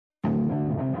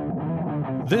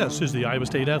This is the Iowa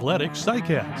State Athletics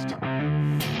SciCast.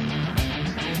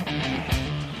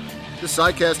 This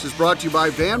SciCast is brought to you by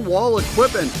Van Wall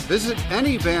Equipment. Visit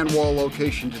any Van Wall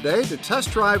location today to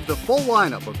test drive the full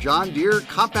lineup of John Deere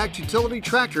compact utility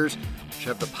tractors, which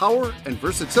have the power and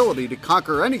versatility to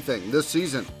conquer anything this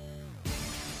season.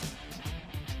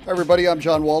 Hi everybody, I'm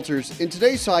John Walters. In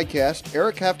today's SciCast,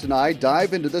 Eric Heft and I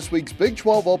dive into this week's Big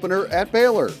 12 opener at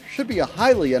Baylor. Should be a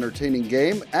highly entertaining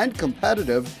game and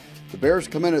competitive. The Bears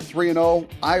come in at 3-0.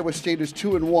 Iowa State is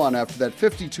 2-1 after that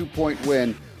 52-point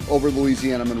win over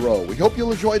Louisiana Monroe. We hope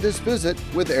you'll enjoy this visit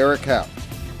with Eric Heft.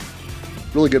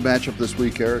 Really good matchup this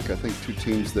week, Eric. I think two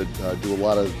teams that do a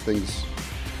lot of things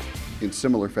in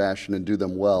similar fashion and do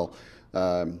them well.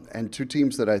 And two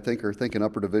teams that I think are thinking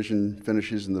upper division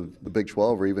finishes in the Big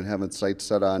 12 or even having sights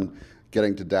set on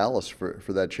getting to Dallas for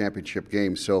that championship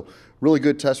game. So really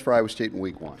good test for Iowa State in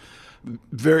week one.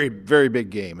 Very, very big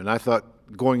game. And I thought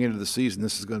going into the season,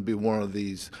 this is going to be one of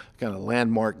these kind of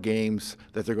landmark games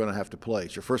that they're going to have to play.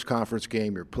 It's your first conference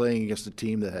game. You're playing against a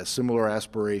team that has similar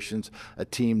aspirations, a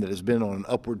team that has been on an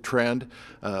upward trend.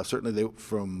 Certainly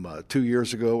from 2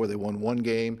 years ago where they won one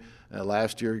game.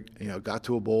 Last year, got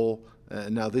to a bowl.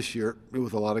 And now this year,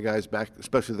 with a lot of guys back,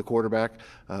 especially the quarterback,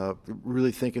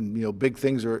 really thinking, big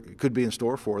things could be in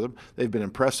store for them. They've been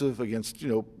impressive against,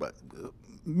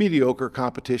 mediocre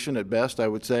competition at best, I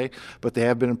would say, but they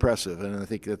have been impressive, and I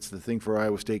think that's the thing for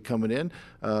Iowa State coming in.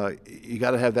 You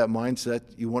got to have that mindset.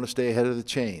 You want to stay ahead of the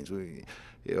chains.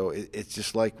 It's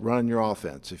just like running your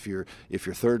offense. If you're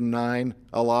 3rd and 9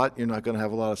 a lot, you're not going to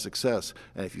have a lot of success.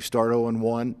 And if you start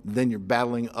 0-1, then you're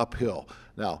battling uphill.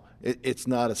 Now, it's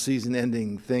not a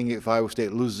season-ending thing if Iowa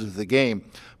State loses the game,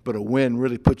 but a win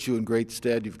really puts you in great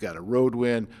stead. You've got a road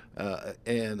win,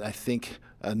 and I think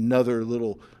another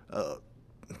little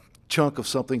chunk of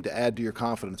something to add to your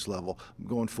confidence level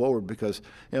going forward, because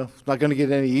it's not going to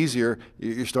get any easier.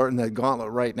 You're starting that gauntlet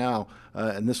right now,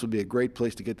 and this would be a great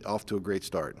place to get off to a great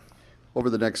start. Over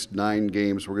the next 9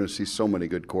 games, we're going to see so many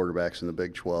good quarterbacks in the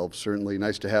Big 12. Certainly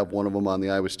nice to have one of them on the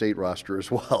Iowa State roster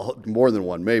as well. More than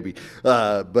one, maybe.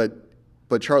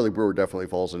 But Charlie Brewer definitely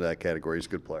falls into that category. He's a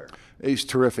good player. He's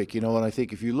terrific, and I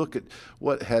think if you look at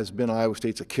what has been Iowa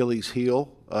State's Achilles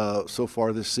heel so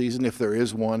far this season, if there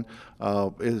is one,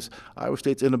 is Iowa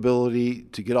State's inability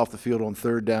to get off the field on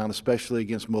 3rd down, especially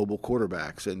against mobile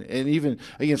quarterbacks. And even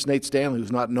against Nate Stanley,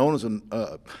 who's not known as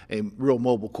a real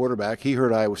mobile quarterback, he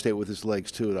hurt Iowa State with his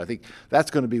legs too. And I think that's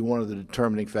going to be one of the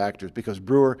determining factors, because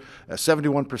Brewer, a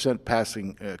 71%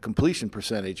 passing completion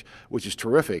percentage, which is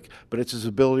terrific, but it's his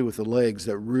ability with the legs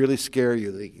that really scare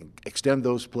you. They can extend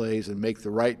those plays and make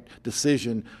the right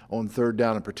decision on 3rd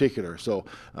down in particular. So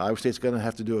Iowa State's going to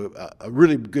have to do a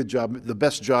really good job, the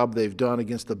best job they've done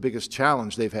against the biggest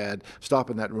challenge they've had,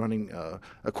 stopping that running,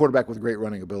 a quarterback with great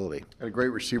running ability. And a great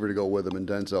receiver to go with him in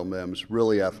Denzel Mims,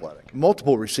 really athletic.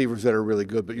 Multiple receivers that are really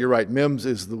good, but you're right, Mims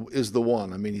is the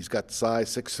one. I mean, he's got the size,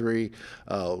 6'3",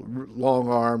 long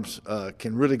arms,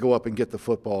 can really go up and get the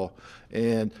football,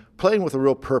 and playing with a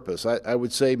real purpose. I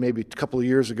would say maybe a couple of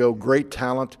years ago, great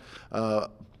talent,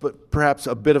 but perhaps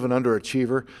a bit of an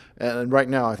underachiever. And right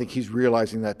now, I think he's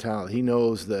realizing that talent. He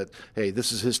knows that, hey,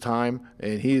 this is his time,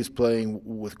 and he is playing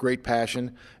with great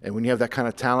passion. And when you have that kind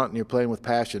of talent and you're playing with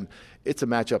passion, it's a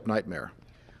matchup nightmare.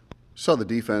 Saw the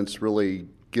defense really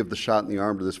give the shot in the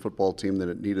arm to this football team that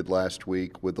it needed last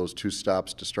week with those 2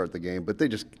 stops to start the game. But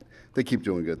they keep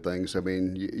doing good things. I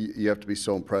mean, you have to be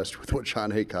so impressed with what Sean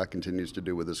Haycock continues to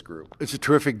do with this group. It's a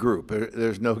terrific group.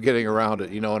 There's no getting around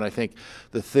it, and I think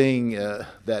the thing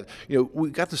that, we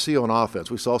got to see on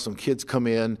offense, we saw some kids come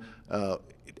in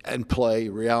and play,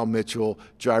 Real Mitchell,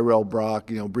 Jyrell Brock,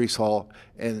 Breece Hall,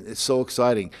 and it's so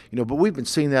exciting. But we've been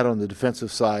seeing that on the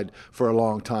defensive side for a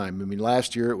long time. I mean,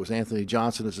 last year it was Anthony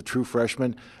Johnson as a true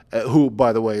freshman, who,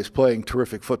 by the way, is playing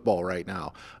terrific football right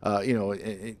now.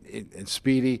 And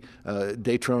Speedy,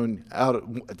 Datrone out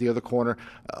at the other corner,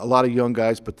 a lot of young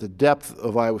guys, but the depth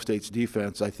of Iowa State's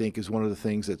defense, I think, is one of the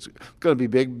things that's going to be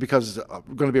big, because it's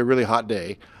going to be a really hot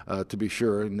day, to be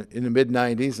sure, in the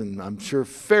mid-90s, and I'm sure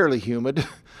fairly humid.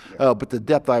 But the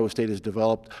depth Iowa State has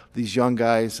developed, these young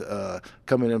guys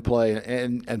come in and play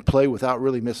and play without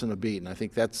really missing a beat, and I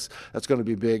think that's going to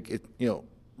be big.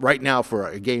 Right now for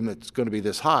a game that's going to be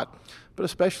this hot, but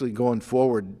especially going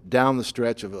forward down the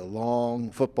stretch of a long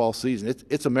football season.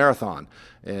 It's a marathon,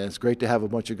 and it's great to have a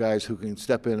bunch of guys who can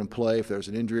step in and play. If there's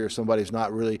an injury or somebody's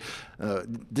not really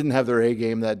didn't have their A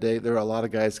game that day, there are a lot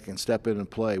of guys that can step in and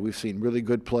play. We've seen really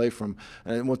good play from,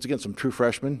 and once again, some true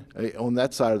freshmen on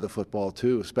that side of the football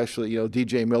too, especially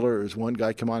DJ Miller is one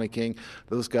guy, Kamani King.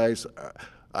 Those guys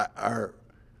are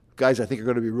guys I think are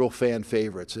going to be real fan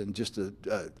favorites, and just a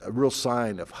real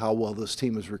sign of how well this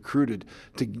team is recruited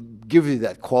to give you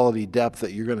that quality depth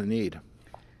that you're going to need.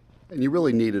 And you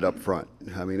really need it up front.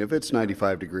 I mean, if it's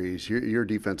 95 degrees, your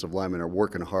defensive linemen are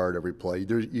working hard every play.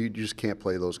 You just can't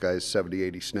play those guys 70,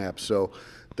 80 snaps. So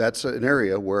that's an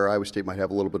area where Iowa State might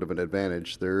have a little bit of an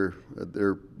advantage. They're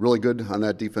really good on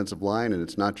that defensive line, and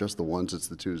it's not just the ones, it's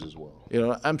the twos as well. You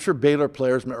know, I'm sure Baylor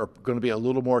players are going to be a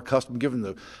little more accustomed, given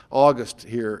the August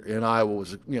here in Iowa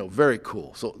was, very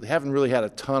cool. So they haven't really had a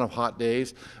ton of hot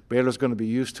days. Baylor's going to be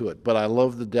used to it. But I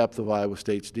love the depth of Iowa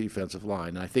State's defensive line.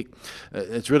 And I think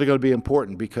it's really going to be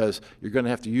important because you're going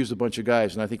to have to use a bunch of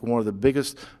guys. And I think one of the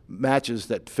biggest matches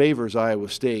that favors Iowa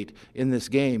State in this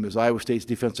game is Iowa State's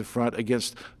defensive front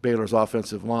against Baylor's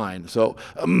offensive line. So,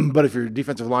 but if your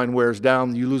defensive line wears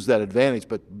down, you lose that advantage.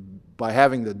 But by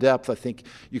having the depth, I think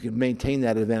you can maintain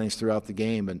that advantage throughout the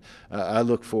game. And I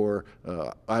look for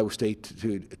Iowa State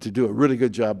to do a really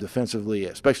good job defensively,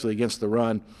 especially against the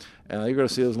run. You're going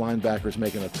to see those linebackers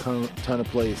making a ton of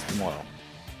plays tomorrow.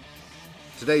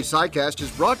 Today's SciCast is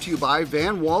brought to you by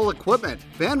Van Wall Equipment.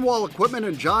 Van Wall Equipment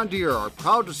and John Deere are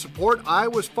proud to support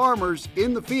Iowa's farmers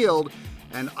in the field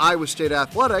and Iowa State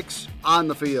athletics on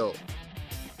the field.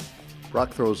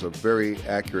 Brock throws a very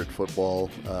accurate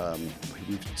football.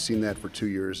 We've seen that for 2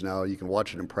 years now. You can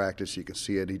watch it in practice. You can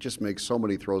see it. He just makes so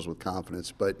many throws with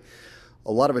confidence. But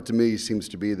a lot of it to me seems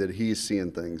to be that he's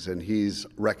seeing things and he's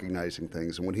recognizing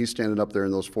things. And when he's standing up there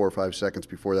in those 4 or 5 seconds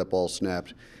before that ball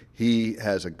snapped, he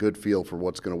has a good feel for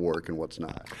what's going to work and what's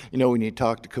not. When you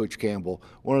talk to Coach Campbell,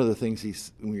 one of the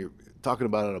things when you're talking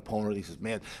about an opponent, he says,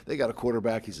 man, they got a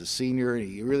quarterback, he's a senior, and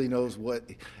he really knows what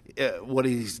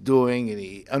he's doing, and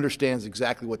he understands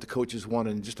exactly what the coaches want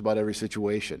in just about every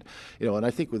situation. And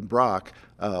I think with Brock,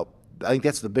 I think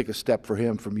that's the biggest step for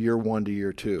him from year 1 to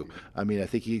year 2. I mean, I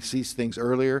think he sees things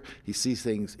earlier. He sees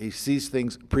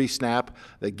things pre-snap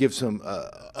that gives him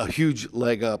a huge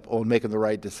leg up on making the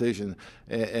right decision.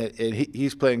 And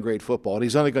he's playing great football, and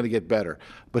he's only going to get better.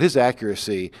 But his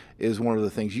accuracy is one of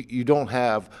the things. You don't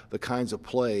have the kinds of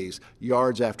plays,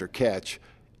 yards after catch.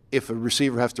 If a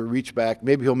receiver has to reach back,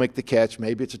 maybe he'll make the catch.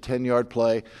 Maybe it's a 10-yard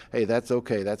play. Hey, that's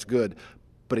okay. That's good.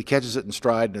 But he catches it in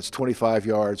stride and it's 25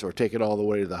 yards, or take it all the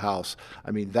way to the house.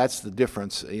 I mean, that's the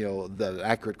difference, that an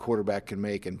accurate quarterback can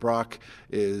make. And Brock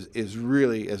is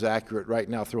really as accurate right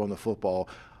now throwing the football.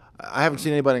 I haven't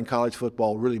seen anybody in college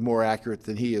football really more accurate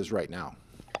than he is right now.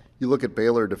 You look at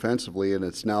Baylor defensively, and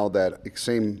it's now that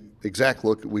same exact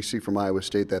look we see from Iowa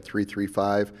State, that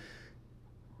 3-3-5.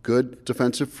 Good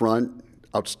defensive front,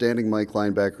 outstanding Mike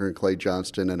linebacker in Clay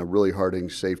Johnston, and a really hard-hitting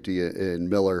safety in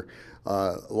Miller.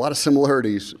 A lot of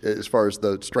similarities as far as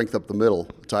the strength up the middle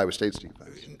to Iowa State's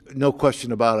defense. No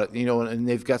question about it. And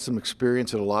they've got some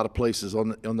experience at a lot of places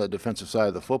on the defensive side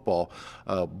of the football.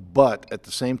 But at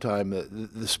the same time,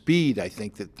 the speed, I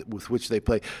think, that with which they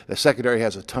play, the secondary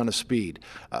has a ton of speed.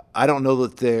 I don't know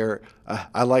that they're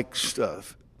I like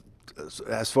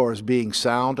as far as being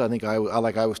sound, I think I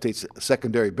like Iowa State's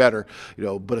secondary better,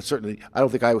 but it's certainly, I don't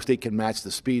think Iowa State can match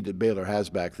the speed that Baylor has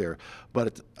back there.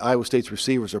 But Iowa State's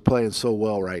receivers are playing so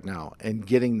well right now and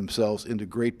getting themselves into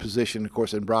great position, of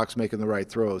course, and Brock's making the right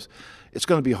throws. It's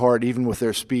going to be hard, even with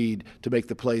their speed, to make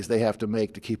the plays they have to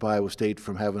make to keep Iowa State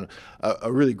from having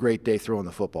a really great day throwing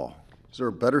the football. Is there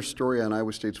a better story on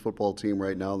Iowa State's football team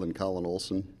right now than Colin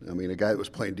Olson? I mean, a guy that was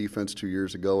playing defense 2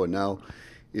 years ago and now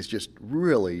is just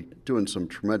really doing some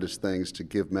tremendous things to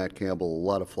give Matt Campbell a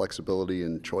lot of flexibility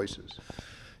and choices.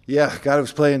 Yeah, guy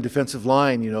was playing defensive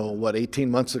line,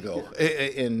 18 months ago,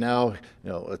 and now,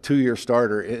 a 2-year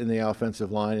starter in the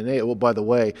offensive line. And by the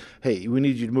way, we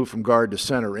need you to move from guard to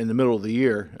center in the middle of the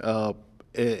year.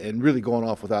 And really going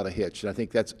off without a hitch. And I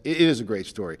think it is a great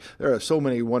story. There are so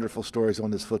many wonderful stories on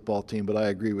this football team, but I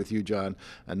agree with you, John,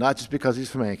 and not just because he's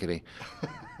from Ankeny.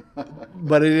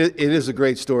 But it is a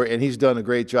great story, and he's done a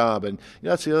great job. And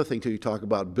that's the other thing, too. You talk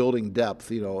about building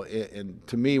depth, and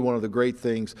to me, one of the great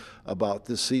things about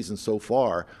this season so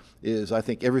far is I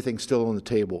think everything's still on the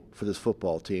table for this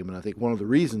football team. And I think one of the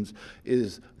reasons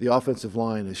is the offensive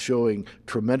line is showing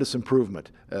tremendous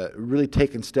improvement, really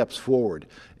taking steps forward.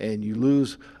 And you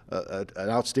lose an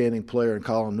outstanding player in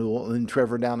Colin Newell, and then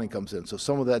Trevor Downing comes in. So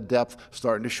some of that depth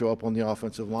starting to show up on the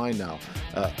offensive line now,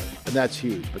 and that's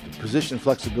huge. But the position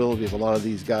flexibility of a lot of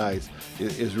these guys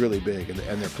is really big,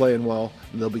 and they're playing well.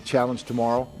 And they'll be challenged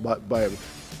tomorrow by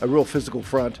a real physical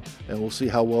front, and we'll see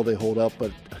how well they hold up,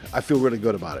 but I feel really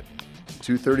good about it.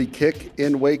 2:30 kick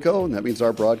in Waco, and that means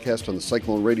our broadcast on the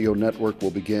Cyclone Radio Network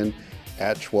will begin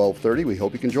at 12:30. We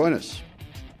hope you can join us.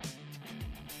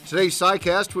 Today's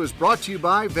SciCast was brought to you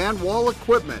by Van Wall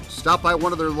Equipment. Stop by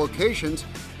one of their locations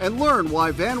and learn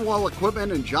why Van Wall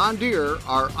Equipment and John Deere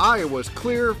are Iowa's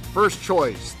clear first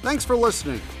choice. Thanks for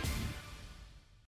listening.